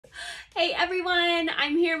Hey everyone,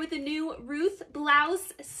 I'm here with a new Ruth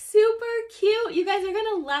blouse. Super cute. You guys are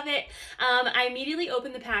gonna love it. I immediately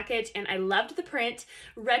opened the package and I loved the print.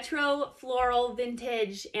 Retro, floral,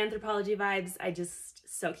 vintage, anthropology vibes.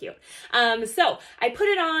 So cute. So I put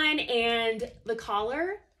it on and the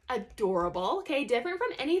collar, adorable. Okay, different from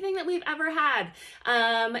anything that we've ever had.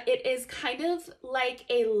 It is kind of like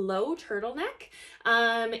a low turtleneck,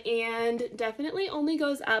 and definitely only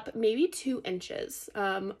goes up maybe 2 inches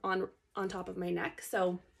on top of my neck.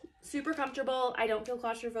 So super comfortable. I don't feel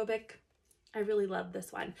claustrophobic. I really love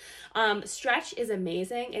this one. Stretch is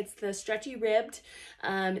amazing. It's the stretchy ribbed,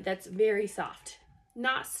 that's very soft.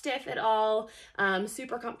 Not stiff at all,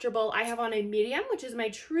 super comfortable. I have on a medium, which is my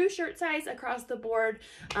true shirt size across the board,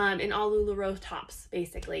 in all LuLaRoe tops,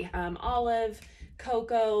 basically. Olive,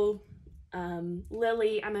 cocoa,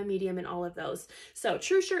 lily, I'm a medium in all of those. So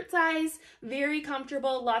true shirt size, very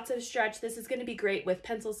comfortable, lots of stretch. This is going to be great with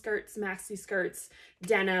pencil skirts, maxi skirts,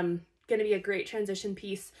 denim. Going to be a great transition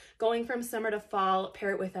piece. Going from summer to fall,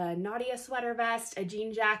 pair it with a Nadia sweater vest, a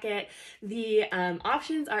jean jacket. The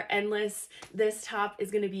options are endless. This top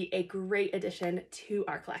is going to be a great addition to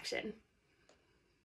our collection.